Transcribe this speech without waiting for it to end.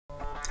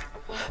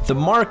The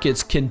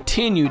markets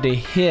continue to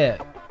hit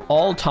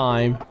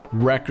all-time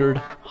record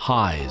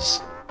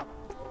highs.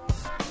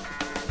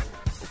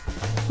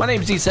 My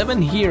name's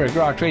D7 here at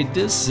Grok Trade.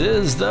 This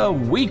is the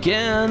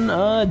weekend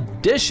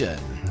edition.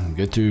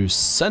 Good through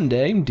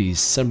Sunday,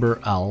 December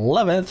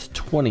 11th,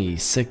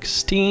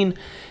 2016.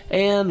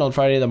 And on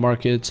Friday, the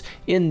markets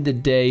in the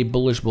day,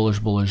 bullish.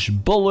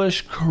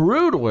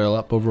 Crude oil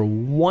up over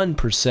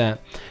 1%.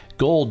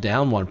 Gold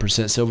down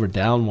 1%, silver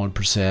down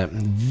 1%.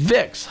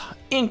 VIX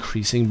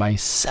increasing by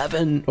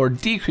 7 or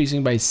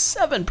decreasing by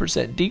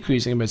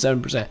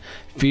 7%,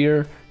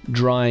 Fear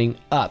drying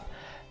up.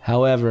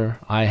 However,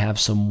 I have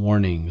some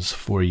warnings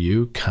for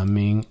you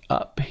coming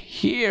up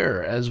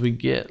here as we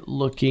get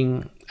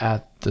looking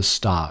at the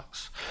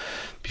stocks.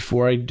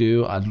 Before I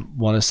do, I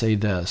want to say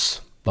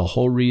this. The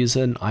whole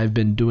reason I've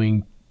been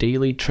doing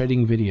daily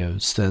trading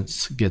videos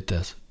since, get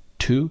this,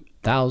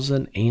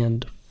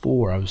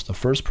 2004. I was the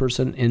first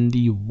person in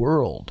the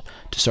world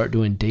to start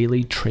doing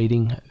daily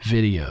trading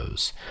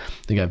videos.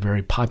 They got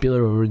very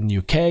popular over in the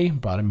UK,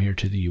 brought them here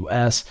to the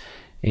US,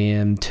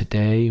 and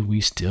today we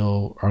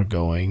still are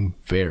going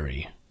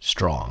very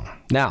strong.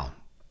 Now,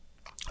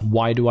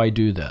 why do I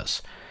do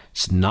this?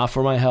 It's not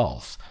for my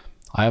health.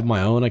 I have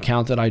my own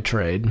account that I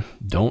trade.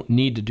 Don't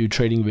need to do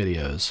trading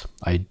videos.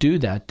 I do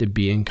that to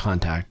be in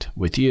contact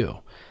with you.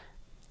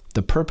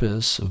 The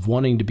purpose of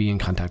wanting to be in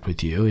contact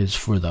with you is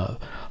for the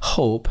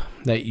hope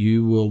that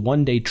you will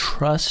one day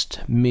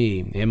trust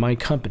me and my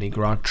company,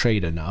 Grok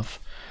Trade, enough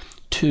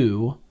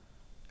to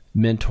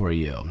mentor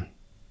you.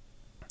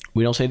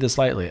 We don't say this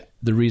lightly.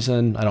 The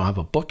reason I don't have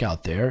a book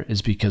out there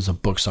is because a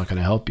book's not going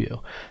to help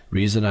you. The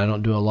reason I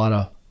don't do a lot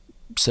of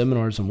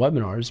seminars and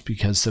webinars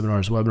because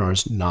seminars and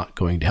webinars not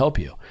going to help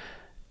you.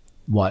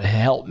 What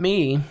helped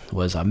me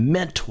was a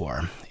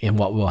mentor, and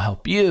what will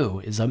help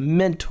you is a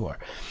mentor.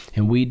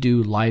 And we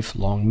do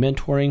lifelong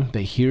mentoring.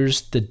 But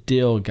here's the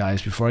deal,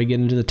 guys, before I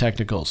get into the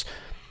technicals.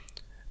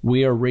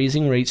 We are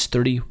raising rates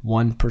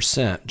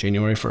 31%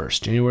 January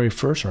 1st. January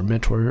 1st, our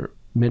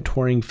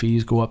mentoring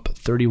fees go up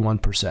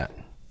 31%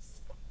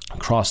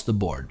 across the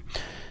board.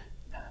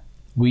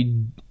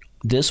 We,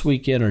 this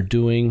weekend, are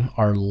doing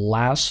our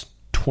last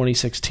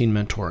 2016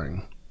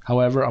 mentoring.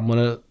 However, I'm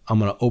gonna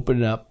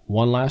open it up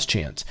one last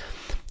chance.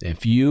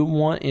 If you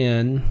want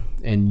in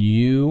and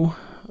you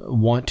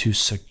want to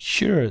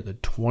secure the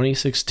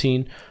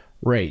 2016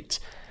 rates,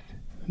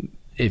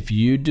 if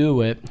you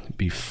do it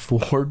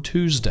before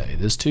Tuesday,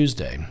 this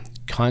Tuesday,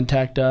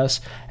 contact us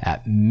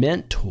at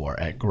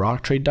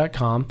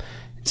mentor@groktrade.com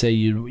and say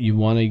you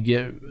want to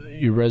get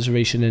your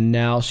reservation in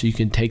now so you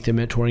can take the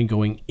mentoring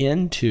going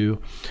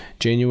into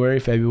January,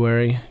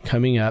 February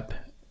coming up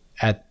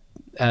at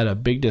a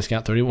big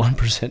discount,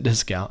 31%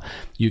 discount.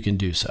 You can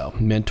do so.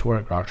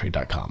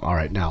 Mentor@groktrade.com. All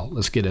right, now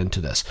let's get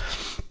into this.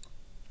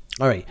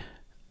 All right,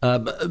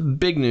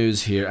 big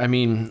news here. I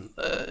mean,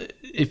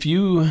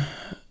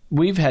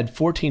 we've had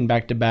 14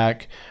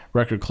 back-to-back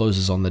record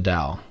closes on the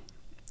Dow.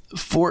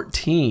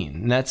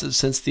 14, and that's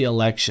since the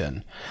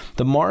election.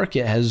 The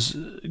market has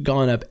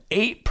gone up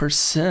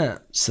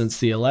 8% since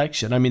the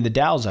election. I mean, the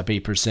Dow's up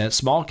 8%.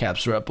 Small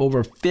caps are up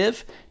over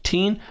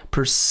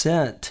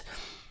 15%.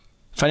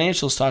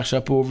 Financial stocks are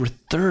up over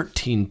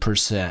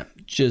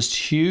 13%. Just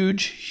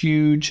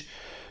huge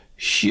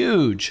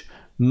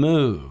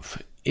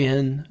move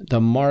in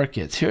the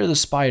markets. Here are the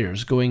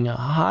spiders going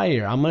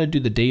higher. I'm going to do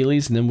the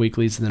dailies and then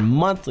weeklies and then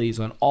monthlies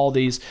on all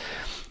these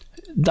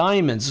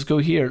diamonds. Let's go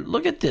here.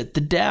 Look at the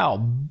Dow.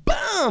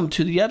 Boom!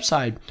 To the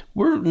upside.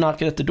 We're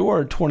knocking at the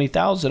door at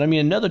 20,000. I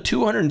mean, another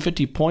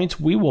 250 points.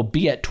 We will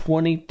be at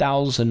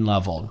 20,000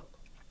 level.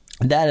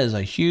 That is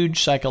a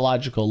huge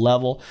psychological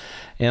level,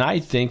 and I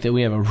think that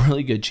we have a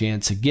really good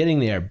chance of getting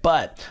there.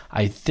 But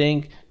I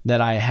think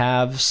that I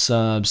have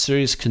some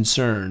serious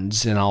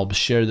concerns, and I'll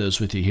share those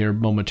with you here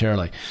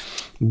momentarily.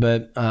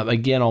 But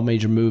again, all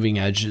major moving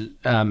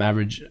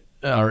average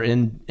or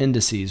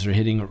indices are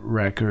hitting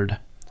record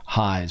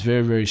highs.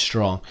 Very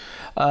strong.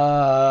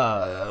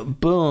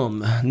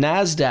 Boom.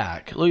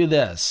 NASDAQ. Look at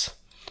this.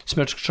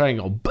 Symmetrical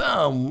triangle.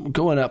 Boom.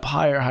 Going up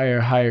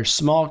higher.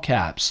 Small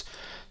caps.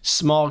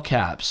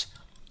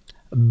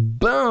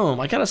 Boom.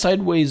 I got a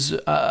sideways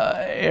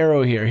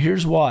arrow here.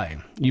 Here's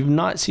why. You've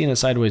not seen a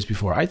sideways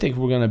before. I think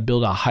we're going to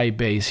build a high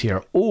base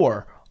here,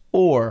 or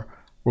we're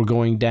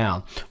going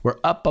down. We're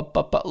up.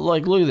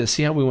 Like, look at this.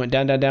 See how we went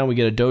down. We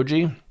get a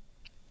doji.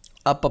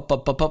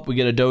 Up. We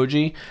get a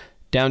doji.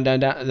 Down.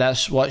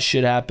 That's what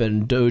should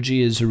happen.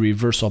 Doji is a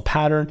reversal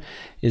pattern,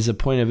 is a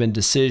point of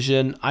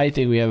indecision. I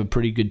think we have a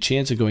pretty good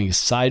chance of going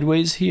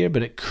sideways here,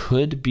 but it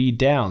could be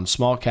down.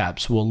 Small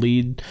caps will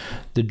lead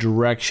the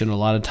direction a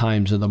lot of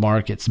times in the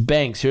markets.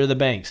 Banks, here are the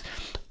banks.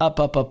 Up.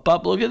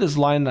 Look at this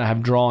line that I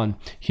have drawn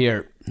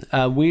here.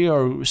 We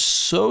are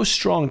so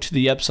strong to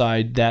the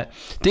upside that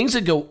things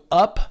that go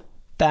up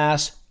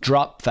fast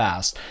drop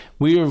fast.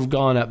 We have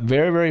gone up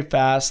very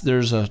fast.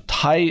 There's a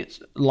tight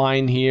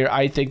line here.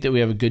 I think that we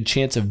have a good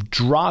chance of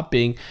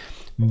dropping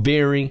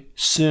very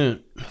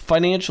soon.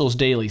 Financials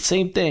daily,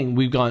 same thing.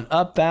 We've gone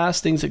up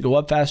fast. Things that go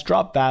up fast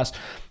drop fast.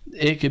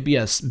 it could be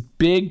a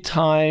big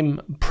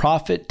time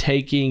profit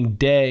taking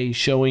day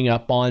showing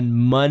up on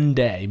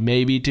Monday,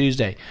 maybe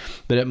Tuesday,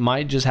 but it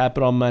might just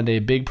happen on Monday,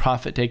 a big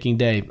profit taking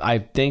day. I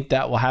think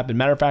that will happen.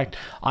 Matter of fact,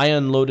 I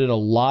unloaded a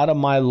lot of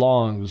my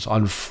longs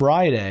on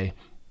Friday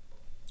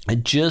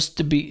just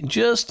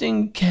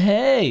in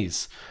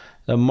case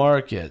the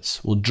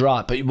markets will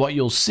drop. But what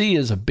you'll see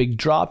is a big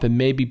drop and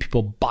maybe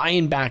people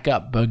buying back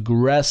up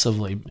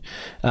aggressively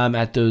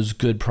at those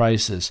good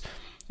prices.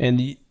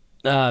 And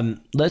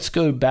let's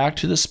go back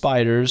to the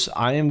spiders.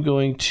 I am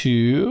going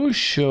to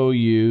show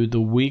you the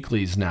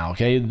weeklies now.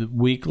 Okay, the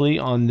weekly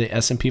on the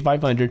S&P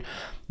 500.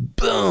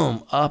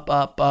 Boom, up,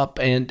 up, up,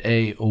 and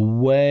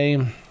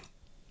away.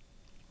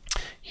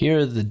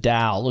 Here the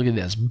Dow. Look at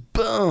this.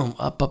 Boom,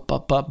 up, up,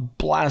 up, up,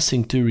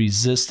 blasting through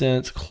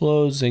resistance,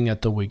 closing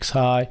at the week's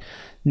high.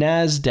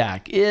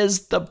 NASDAQ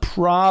is the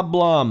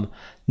problem.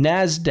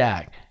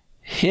 NASDAQ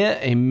hit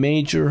a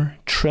major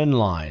trend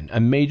line.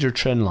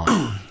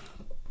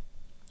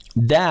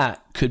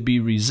 That could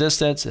be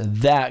resistance.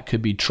 That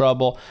could be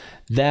trouble.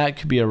 That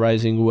could be a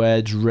rising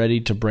wedge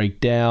ready to break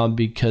down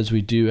because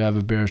we do have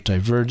a bearish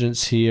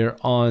divergence here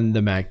on the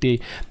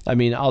MACD. I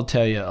mean, I'll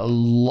tell you,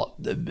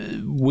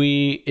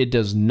 it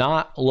does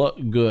not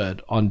look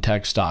good on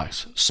tech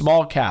stocks.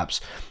 Small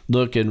caps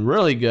looking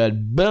really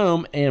good.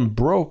 Boom, and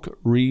broke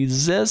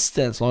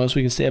resistance. As long as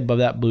we can stay above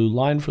that blue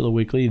line for the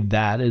weekly,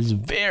 that is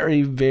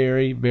very,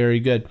 very, very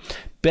good.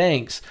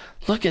 Banks,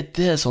 look at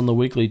this on the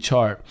weekly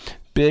chart.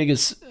 Big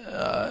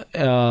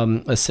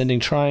ascending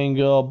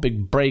triangle,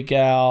 big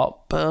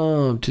breakout,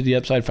 boom, to the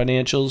upside.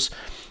 Financials,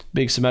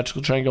 big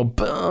symmetrical triangle,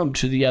 boom,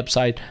 to the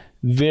upside.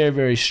 Very,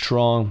 very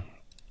strong.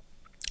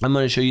 I'm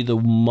going to show you the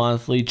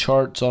monthly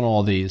charts on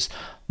all these.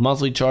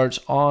 Monthly charts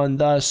on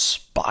the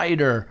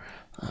spider.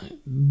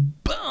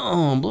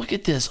 Boom, look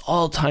at this,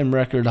 all-time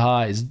record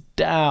highs.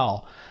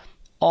 Dow,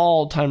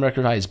 all-time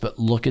record highs. But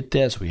look at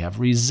this, we have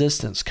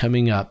resistance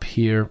coming up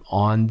here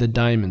on the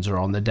diamonds or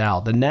on the Dow.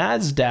 The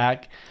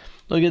NASDAQ,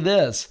 look at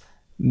this,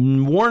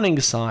 warning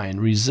sign,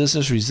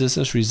 resistance,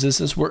 resistance,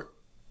 resistance. We're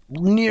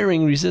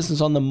nearing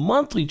resistance on the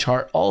monthly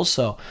chart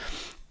also.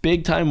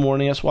 Big time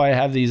warning. That's why I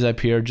have these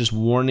up here, just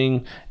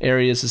warning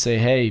areas to say,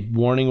 hey,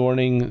 warning,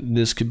 warning,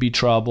 this could be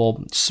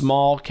trouble.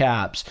 Small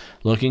caps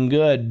looking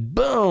good.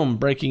 Boom,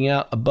 breaking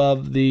out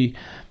above the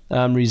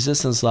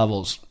resistance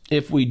levels.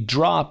 If we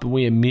drop and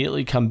we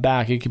immediately come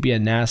back, it could be a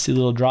nasty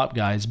little drop,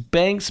 guys.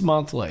 Banks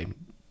monthly,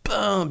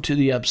 boom, to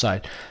the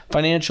upside.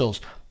 Financials,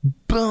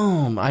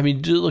 boom. I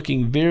mean,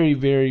 looking very,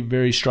 very,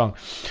 very strong.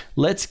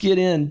 Let's get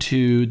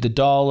into the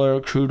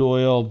dollar, crude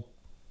oil,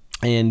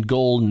 and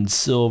gold and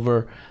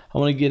silver. I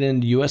want to get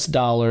into US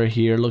dollar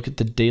here. Look at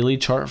the daily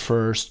chart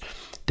first.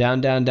 Down,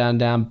 down, down,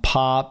 down,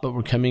 pop, but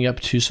we're coming up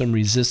to some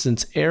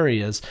resistance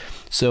areas.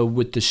 So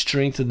with the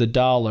strength of the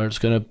dollar, it's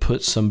going to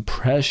put some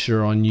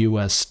pressure on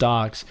US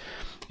stocks.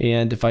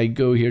 And if I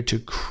go here to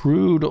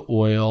crude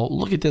oil,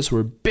 look at this.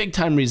 We're big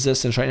time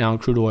resistance right now on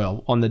crude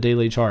oil on the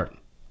daily chart.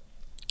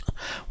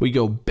 We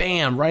go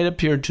bam right up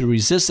here to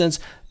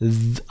resistance.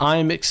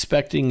 I'm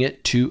expecting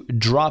it to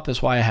drop.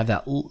 That's why I have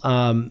that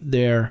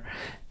there.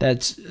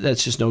 That's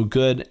just no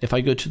good. If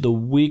I go to the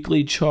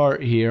weekly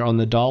chart here on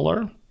the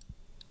dollar,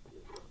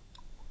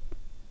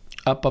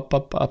 up, up,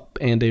 up, up,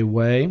 and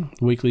away.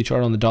 Weekly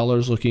chart on the dollar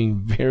is looking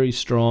very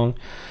strong,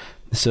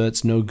 so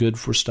it's no good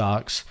for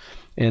stocks.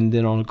 And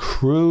then on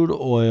crude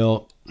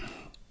oil,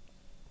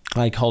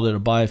 I called it a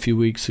buy a few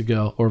weeks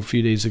ago or a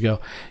few days ago,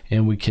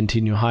 and we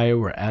continue higher.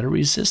 We're at a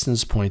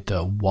resistance point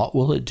though. What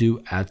will it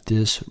do at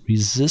this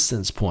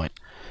resistance point?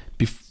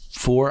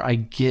 Before I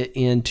get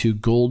into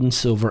gold and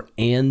silver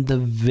and the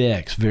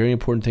VIX, very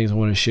important things I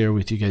want to share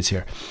with you guys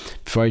here.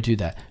 Before I do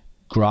that,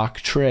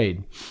 Grok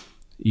Trade.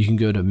 You can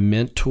go to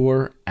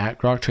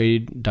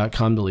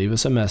mentor@groktrade.com to leave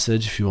us a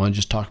message if you want to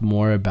just talk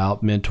more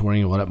about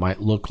mentoring and what it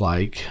might look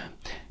like.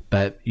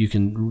 But you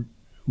can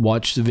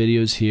watch the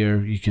videos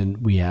here.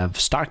 We have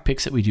stock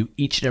picks that we do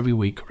each and every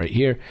week right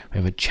here. We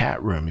have a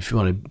chat room if you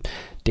want to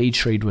day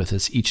trade with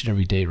us each and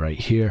every day right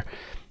here.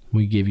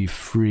 We give you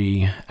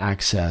free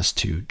access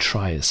to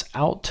try us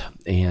out.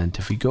 And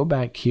if we go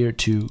back here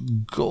to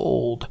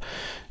gold,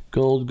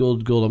 I'm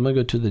going to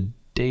go to the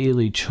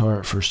daily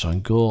chart first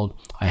on gold.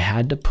 I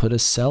had to put a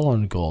sell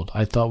on gold.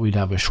 I thought we'd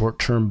have a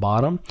short-term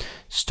bottom,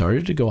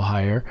 started to go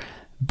higher,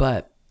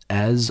 but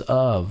as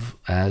of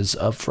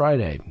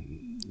Friday,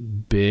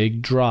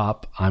 big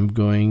drop. I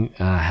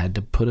had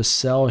to put a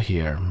sell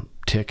here,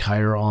 tick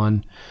higher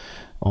on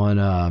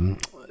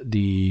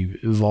the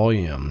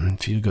volume.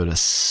 If you go to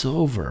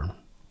silver,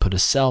 put a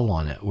sell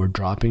on it. We're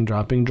dropping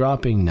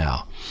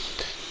now.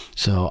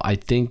 So I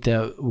think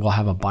that we'll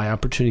have a buy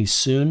opportunity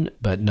soon,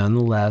 but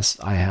nonetheless,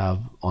 I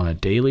have on a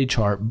daily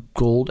chart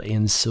gold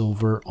and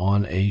silver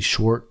on a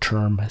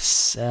short-term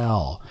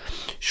sell.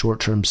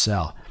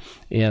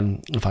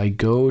 And if I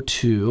go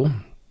to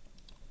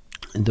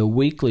the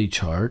weekly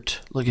chart,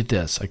 look at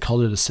this. I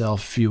called it a sell a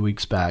few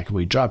weeks back.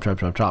 We drop.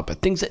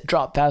 But things that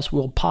drop fast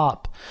will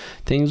pop.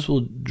 Things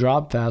will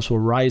drop fast, will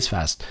rise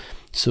fast.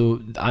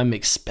 So I'm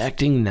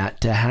expecting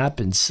that to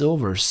happen.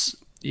 Silver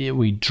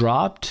we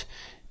dropped.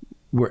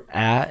 We're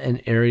at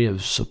an area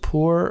of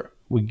support.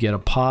 We get a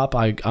pop.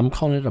 I'm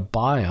calling it a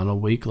buy on a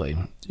weekly.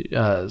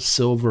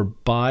 Silver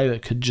buy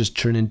that could just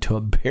turn into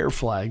a bear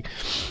flag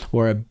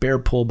or a bear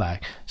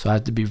pullback. So I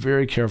have to be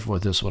very careful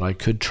with this one. I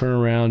could turn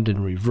around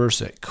and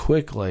reverse it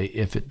quickly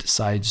if it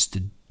decides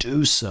to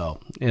do so.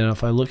 And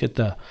if I look at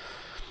the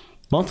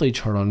monthly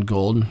chart on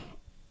gold,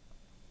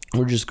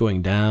 we're just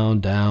going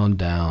down, down,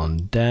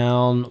 down,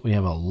 down. We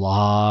have a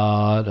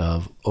lot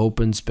of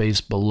open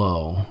space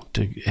below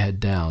to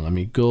head down. I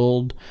mean,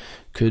 gold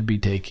could be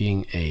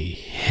taking a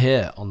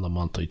hit on the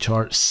monthly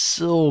chart.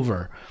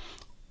 Silver,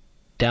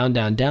 down,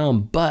 down,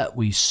 down, but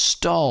we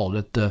stalled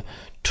at the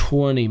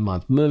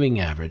 20-month moving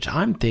average.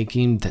 I'm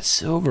thinking that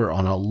silver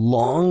on a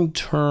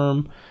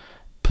long-term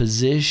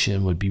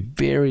position would be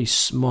very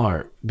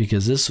smart,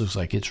 because this looks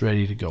like it's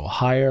ready to go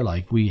higher,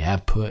 like we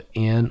have put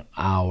in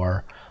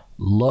our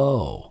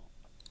low.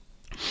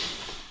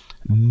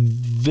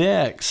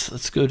 VIX,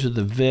 let's go to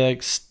the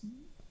VIX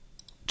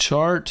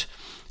chart.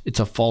 It's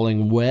a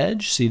falling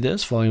wedge. See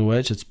this falling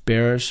wedge? It's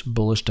bearish,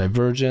 bullish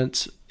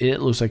divergence.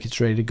 It looks like it's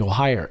ready to go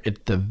higher.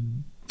 If the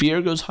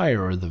fear goes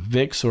higher, or the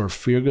VIX or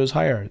fear goes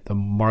higher, the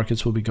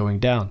markets will be going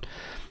down.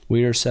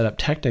 We are set up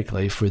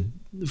technically for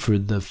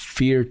the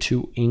fear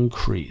to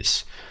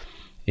increase.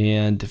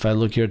 And if I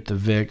look here at the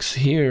VIX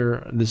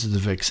here, this is the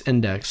VIX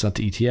index, not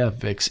the ETF.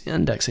 VIX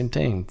index, same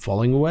thing,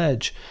 falling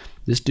wedge.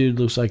 This dude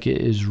looks like it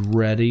is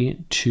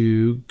ready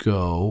to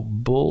go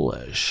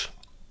bullish.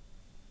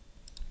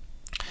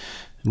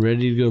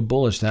 Ready to go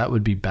bullish. That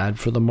would be bad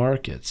for the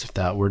markets if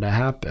that were to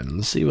happen.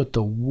 Let's see what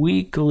the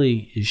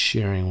weekly is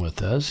sharing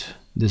with us.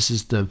 This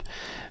is the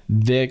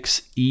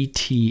VIX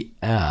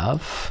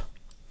ETF.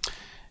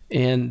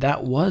 And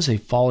that was a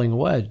falling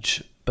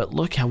wedge. But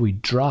look how we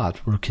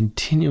dropped. We're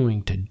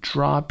continuing to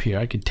drop here.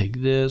 I could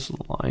take this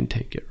line,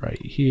 take it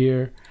right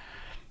here.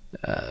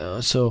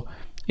 So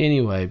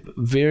anyway,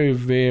 very,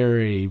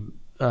 very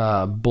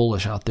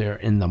bullish out there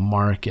in the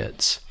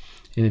markets.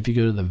 And if you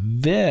go to the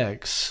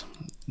VIX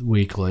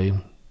weekly,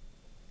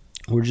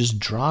 we're just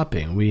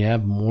dropping. We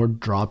have more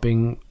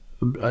dropping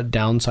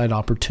downside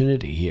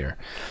opportunity here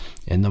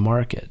in the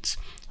markets.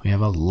 We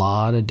have a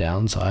lot of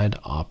downside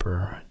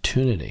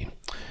opportunity.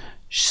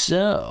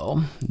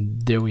 So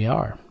there we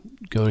are.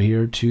 Go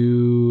here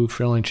to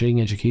Freeline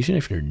Trading Education.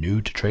 If you're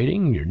new to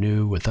trading, you're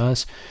new with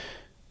us,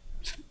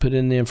 put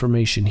in the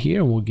information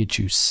here and we'll get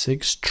you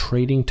 6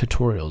 trading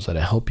tutorials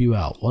that'll help you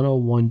out.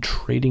 101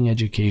 trading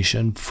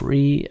education,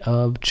 free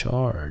of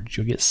charge.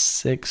 You'll get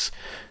 6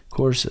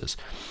 courses,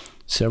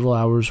 several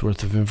hours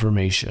worth of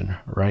information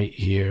right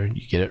here.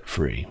 You get it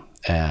free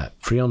at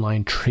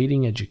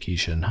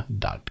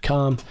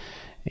freeonlinetradingeducation.com.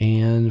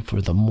 And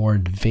for the more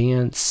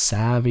advanced,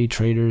 savvy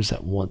traders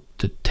that want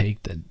to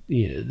take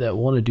that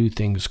want to do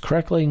things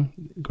correctly,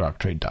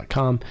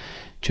 groktrade.com.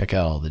 Check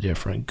out all the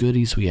different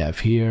goodies we have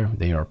here.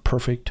 They are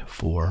perfect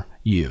for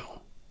you.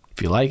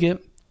 If you like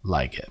it,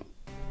 like it.